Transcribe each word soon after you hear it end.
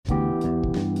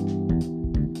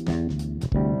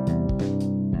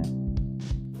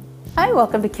Hi,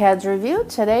 welcome to CAD's Review.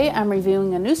 Today I'm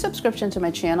reviewing a new subscription to my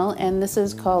channel, and this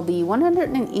is called the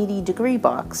 180 Degree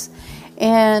Box.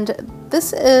 And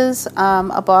this is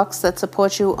a box that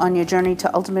supports you on your journey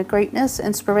to ultimate greatness,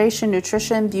 inspiration,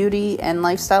 nutrition, beauty, and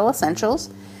lifestyle essentials.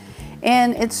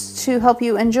 And it's to help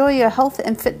you enjoy your health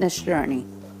and fitness journey.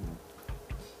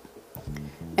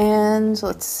 And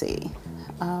let's see.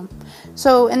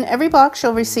 So in every box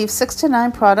you'll receive 6 to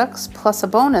 9 products plus a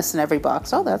bonus in every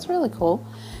box. Oh, that's really cool.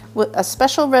 With a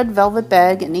special red velvet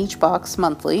bag in each box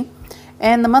monthly.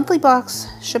 And the monthly box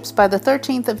ships by the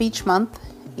 13th of each month,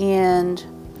 and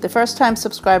the first time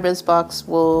subscribers box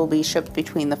will be shipped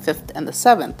between the 5th and the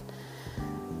 7th.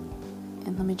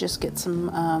 And let me just get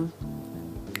some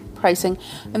pricing.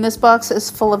 And this box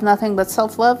is full of nothing but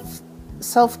self-love,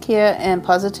 self-care, and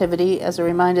positivity, as a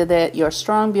reminder that you're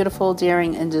strong, beautiful,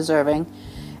 daring, and deserving.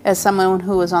 As someone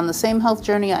who is on the same health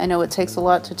journey, I know it takes a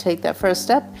lot to take that first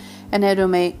step, and I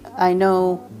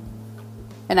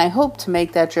hope to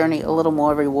make that journey a little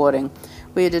more rewarding.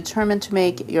 We are determined to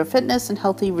make your fitness and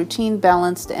healthy routine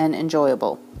balanced and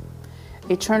enjoyable.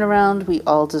 A turnaround we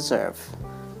all deserve.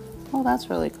 Oh, that's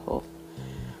really cool.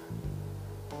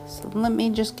 So let me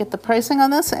just get the pricing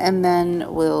on this, and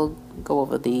then we'll go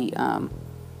over the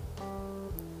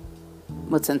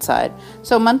what's inside.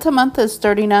 So month to month is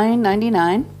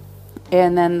 $39.99,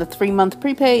 and then the 3-month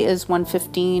prepay is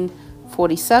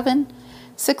 $115.47.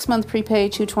 6-month prepay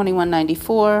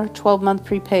 $221.94. 12-month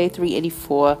prepay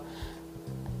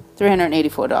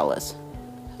 $384.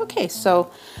 Okay,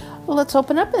 so let's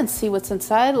open up and see what's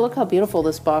inside. Look how beautiful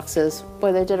this box is.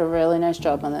 Boy, they did a really nice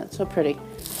job on that. So pretty.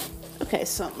 Okay,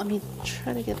 so let me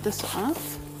try to get this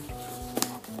off.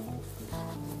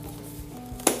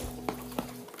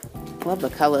 Love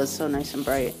the colors, so nice and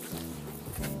bright.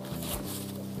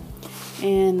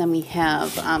 And then we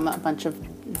have a bunch of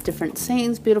different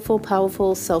sayings: beautiful,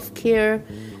 powerful, self-care,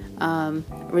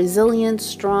 resilient,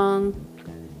 strong,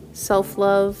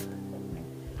 self-love,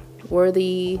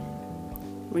 worthy,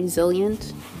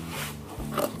 resilient.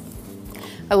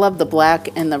 I love the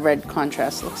black and the red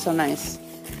contrast. Looks so nice.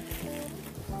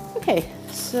 Okay,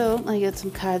 so I get some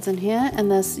cards in here,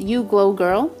 and this You Glow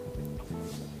Girl.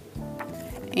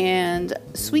 And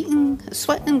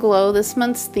Sweat and Glow, this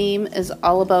month's theme is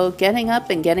all about getting up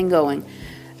and getting going.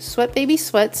 Sweat, baby,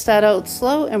 sweat. Start out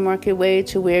slow and work your way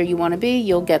to where you want to be.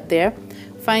 You'll get there.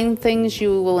 Find things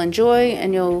you will enjoy,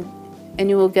 and you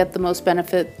will get the most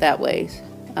benefit that way.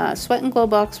 Sweat and Glow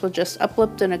box will just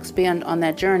uplift and expand on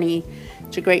that journey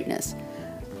to greatness.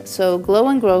 So Glow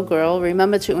and Grow Girl,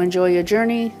 remember to enjoy your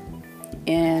journey.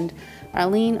 And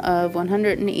Arlene of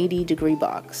 180 Degree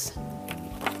Box.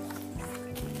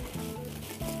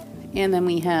 And then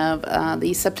we have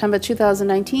the September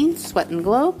 2019 Sweat and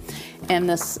Glow. And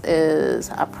this is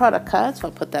our product card, so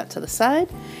I'll put that to the side.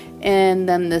 And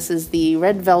then this is the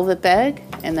red velvet bag,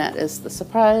 and that is the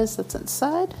surprise that's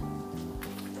inside.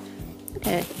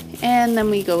 Okay, and then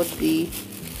we go with the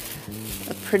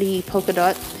pretty polka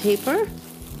dot paper.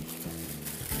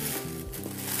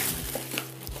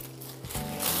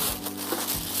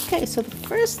 Okay, so the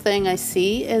first thing I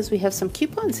see is we have some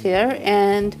coupons here,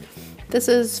 and this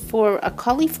is for a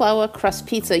cauliflower crust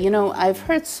pizza. You know, I've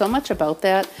heard so much about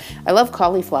that. I love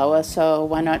cauliflower, so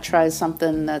why not try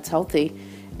something that's healthy?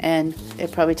 And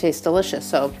it probably tastes delicious,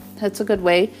 so that's a good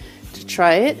way to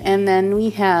try it. And then we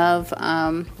have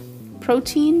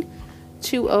Protein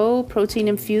 2.0 protein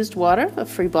infused water, a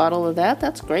free bottle of that.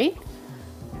 That's great.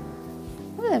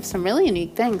 I have some really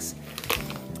unique things.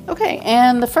 Okay,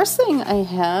 and the first thing I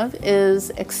have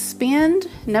is Expand,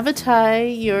 Never Tie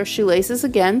Your Shoelaces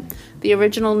Again, the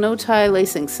original no-tie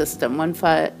lacing system. One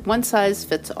size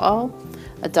fits all,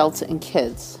 adults and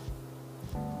kids.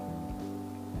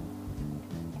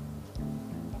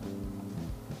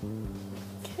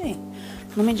 Okay,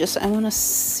 let me just, I want to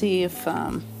see if,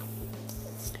 I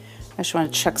just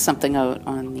want to check something out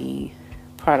on the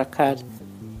product card.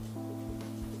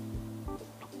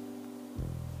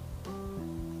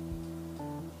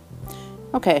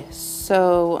 Okay,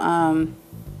 so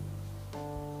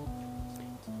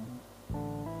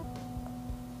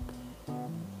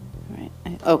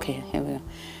okay, here we go.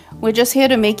 We're just here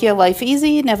to make your life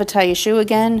easy. Never tie your shoe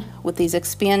again with these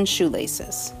Expand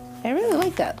shoelaces. I really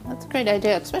like that. That's a great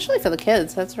idea, especially for the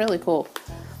kids. That's really cool.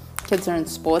 Kids are in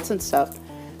sports and stuff.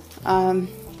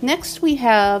 Next, we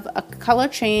have a color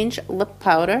change lip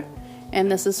powder, and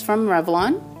this is from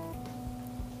Revlon.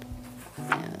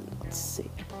 And let's see.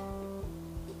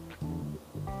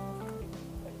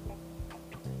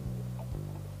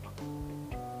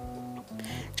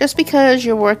 Just because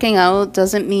you're working out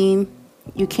doesn't mean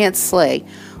you can't slay,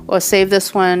 or save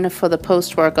this one for the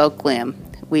post-workout glam.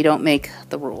 we don't make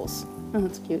the rules. Oh,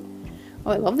 that's cute.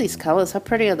 Oh, I love these colors. How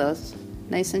pretty are those?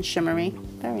 Nice and shimmery.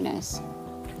 Very nice.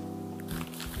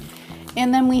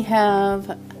 And then we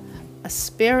have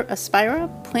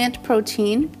Aspira Plant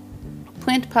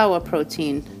Power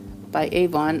Protein by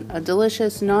Avon, a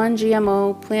delicious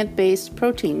non-GMO plant-based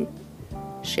protein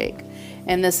shake.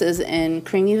 And this is in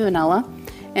creamy vanilla.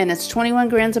 And it's 21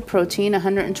 grams of protein,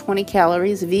 120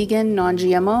 calories, vegan,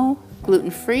 non-GMO,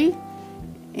 gluten-free,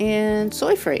 and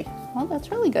soy-free. Well, that's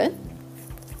really good.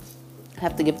 I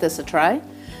have to give this a try.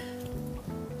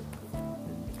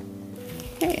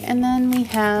 Okay, and then we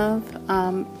have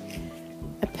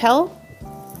Appel.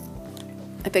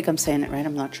 I think I'm saying it right,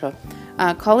 I'm not sure.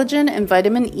 Collagen and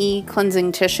vitamin E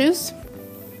cleansing tissues.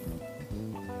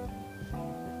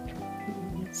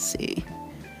 Let's see.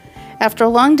 After a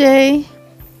long day,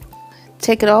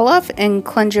 take it all off and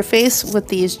cleanse your face with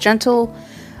these gentle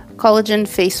collagen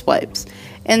face wipes.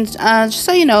 And just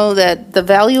so you know that the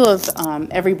value of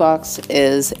every box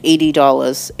is $80,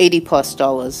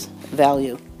 $80+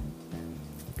 value.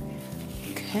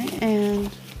 Okay,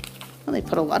 and well, they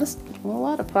put a lot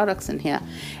of products in here.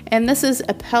 And this is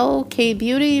Appel K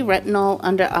Beauty Retinol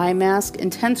Under Eye Mask,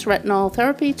 intense retinol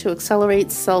therapy to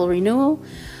accelerate cell renewal,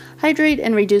 hydrate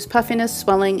and reduce puffiness,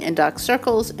 swelling, and dark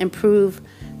circles, improve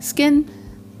skin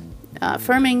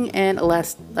firming and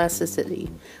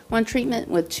elasticity. One treatment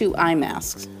with 2 eye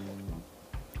masks.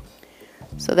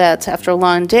 So that's after a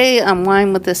long day,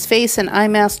 unwind with this face and eye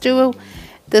mask duo.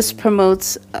 This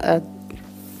promotes a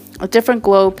different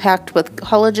glow packed with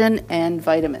collagen and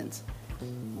vitamins.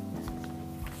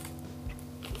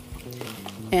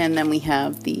 And then we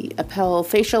have the Appel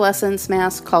Facial Essence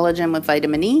Mask Collagen with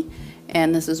Vitamin E.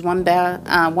 And this is one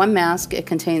mask. It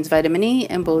contains vitamin E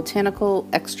and botanical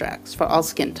extracts for all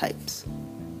skin types.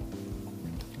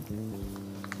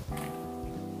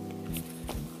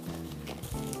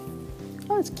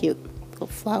 Oh, it's cute. Little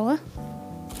flower.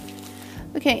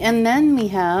 Okay, and then we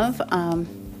have, I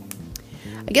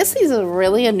guess these are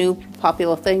really a new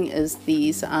popular thing, is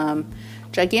these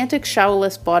gigantic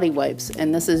showerless body wipes.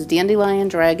 And this is Dandelion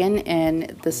Dragon, and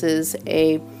this is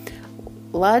a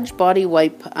large body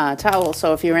wipe towel.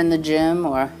 So if you're in the gym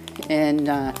or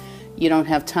you don't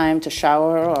have time to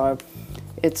shower, or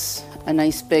it's a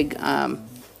nice big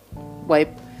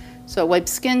wipe. So wipe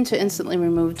skin to instantly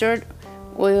remove dirt,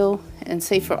 oil, and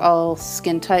safe for all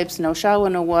skin types. No shower,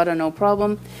 no water, no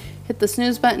problem. Hit the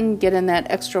snooze button, get in that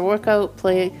extra workout,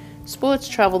 play sports,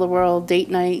 travel the world, date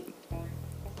night,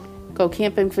 go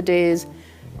camping for days.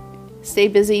 Stay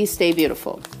busy, stay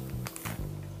beautiful.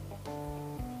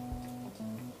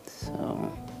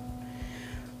 So,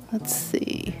 let's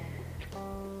see.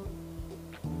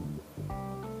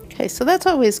 Okay, so that's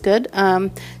always good.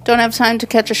 Don't have time to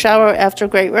catch a shower after a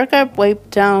great workout? Wipe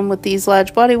down with these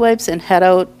large body wipes and head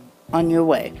out on your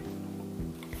way.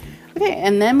 Okay,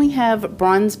 and then we have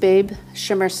Bronze Babe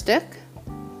Shimmer Stick.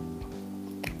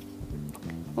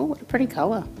 Oh, what a pretty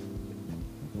color.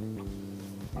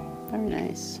 Very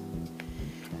nice.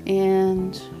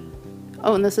 And,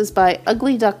 oh, and this is by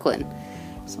Ugly Duckling.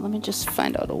 So let me just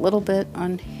find out a little bit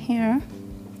on here.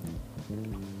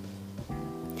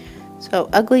 So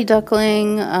Ugly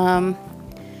Duckling,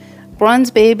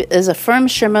 Bronze Babe is a firm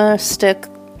shimmer stick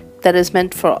that is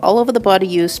meant for all over the body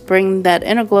use. Bring that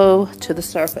inner glow to the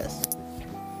surface.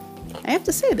 I have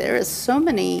to say, there is so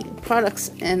many products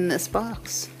in this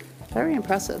box. Very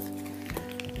impressive.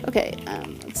 Okay,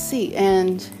 let's see.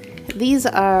 And these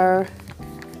are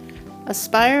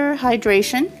Aspire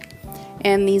Hydration,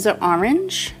 and these are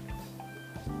orange.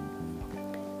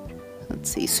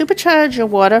 Let's see. Supercharge your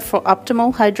water for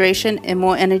optimal hydration and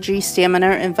more energy, stamina,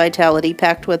 and vitality,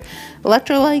 packed with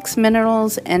electrolytes,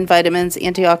 minerals, and vitamins,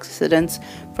 antioxidants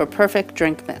for perfect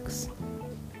drink mix.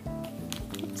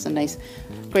 It's a nice,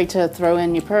 great to throw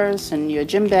in your purse and your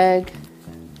gym bag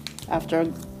after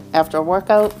a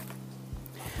workout.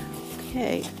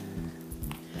 Okay.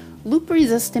 Loop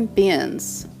resistant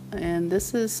bands, and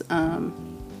this is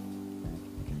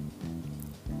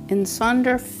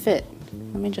Insonder Fit.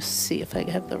 Let me just see if I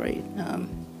have the right.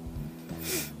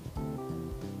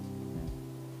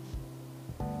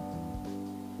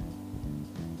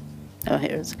 Oh,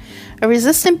 here's a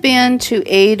resistant band to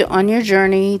aid on your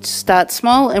journey. Start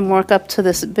small and work up to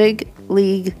this big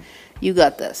league. You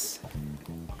got this.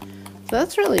 So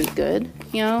that's really good.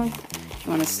 You know, you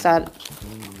want to start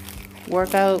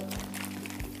workout,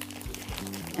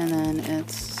 and then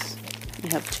we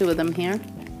have 2 of them here.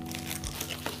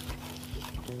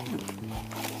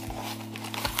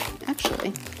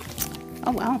 Actually,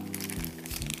 oh wow,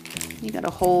 you got a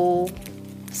whole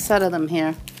set of them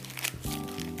here.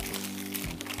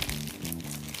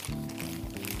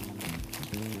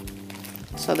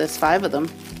 So there's 5 of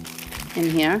them in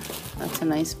here. That's a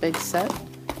nice big set.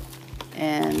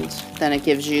 And then it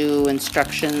gives you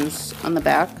instructions on the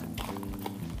back.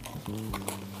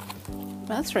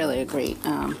 That's really a great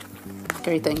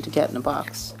thing to get in a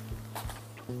box.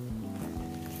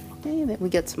 Okay, then we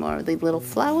get some more of the little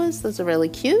flowers. Those are really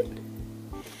cute.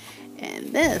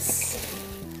 And this,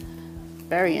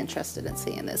 very interested in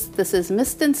seeing this. This is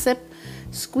Mist and Sip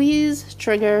Squeeze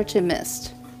Trigger to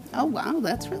Mist. Oh wow,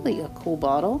 that's really a cool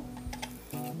bottle.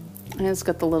 And it's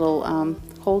got the little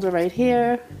holder right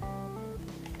here.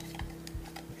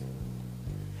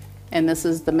 And this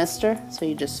is the mister, so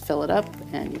you just fill it up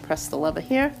and you press the lever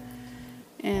here.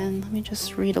 And let me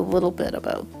just read a little bit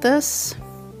about this.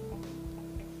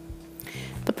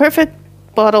 The perfect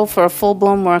bottle for a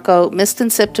full-blown workout, mist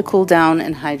and sip to cool down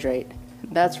and hydrate.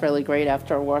 That's really great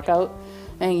after a workout.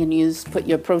 And you can put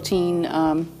your protein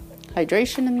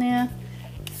hydration in there,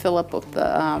 fill up with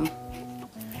the,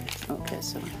 okay,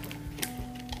 so.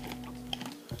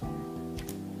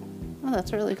 Oh,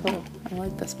 that's really cool. I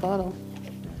like this bottle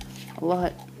a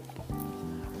lot.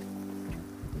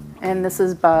 And this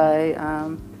is by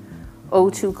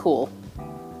O2 Cool.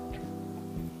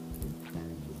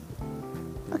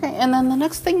 Okay, and then the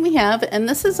next thing we have, and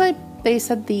this is, they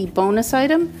said, the bonus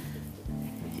item.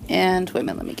 And wait a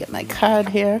minute, let me get my card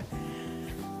here.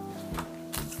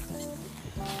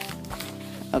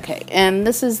 Okay, and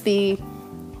this is the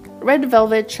Red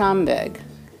Velvet Charm Bag.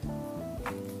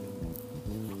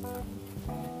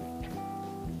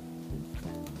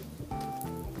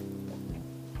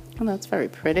 Oh, that's very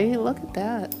pretty. Look at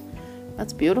that.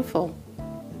 That's beautiful.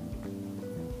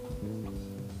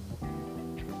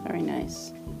 Very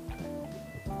nice.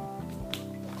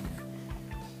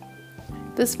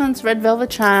 This month's Red Velvet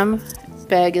Charm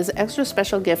Bag is an extra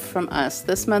special gift from us.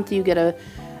 This month you get a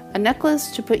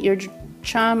necklace to put your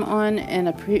charm on and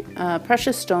a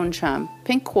precious stone charm.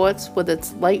 Pink quartz with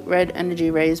its light red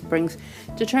energy rays brings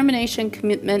determination,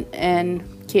 commitment, and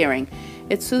caring.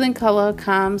 Its soothing color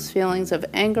calms feelings of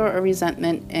anger or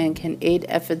resentment and can aid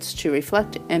efforts to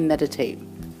reflect and meditate.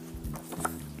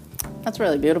 That's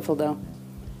really beautiful though.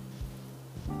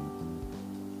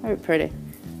 Very pretty.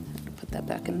 I'll put that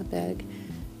back in the bag.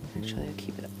 Actually, I'll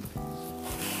keep it up.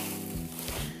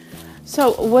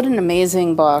 So, what an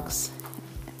amazing box.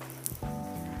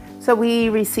 So we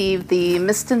received the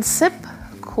Mist and Sip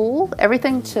Cool,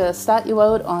 everything to start you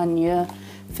out on your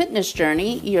fitness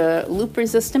journey, your loop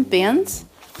resistant bands,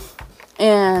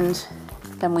 and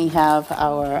then we have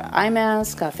our eye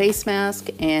mask, our face mask,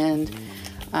 and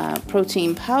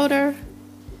protein powder.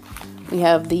 We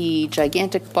have the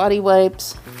gigantic body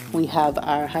wipes. We have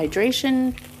our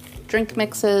hydration drink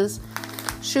mixes,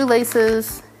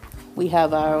 shoelaces. We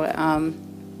have our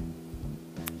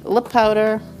lip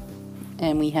powder,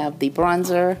 and we have the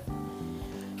bronzer,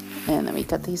 and then we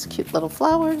got these cute little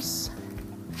flowers.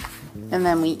 And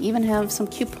then we even have some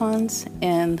coupons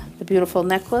and the beautiful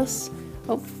necklace.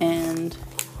 Oh, and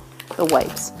the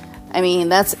wipes. I mean,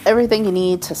 that's everything you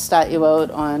need to start you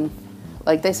out on,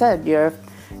 like they said, your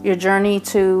journey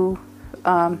to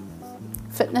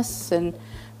fitness and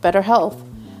better health.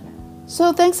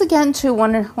 So thanks again to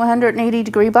 180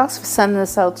 Degree Box for sending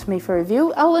this out to me for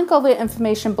review. I'll link all their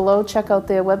information below. Check out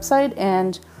their website,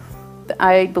 and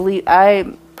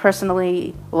I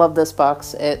personally love this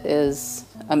box. It is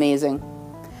amazing.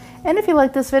 And if you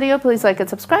like this video, please like and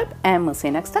subscribe, and we'll see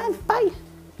you next time. Bye.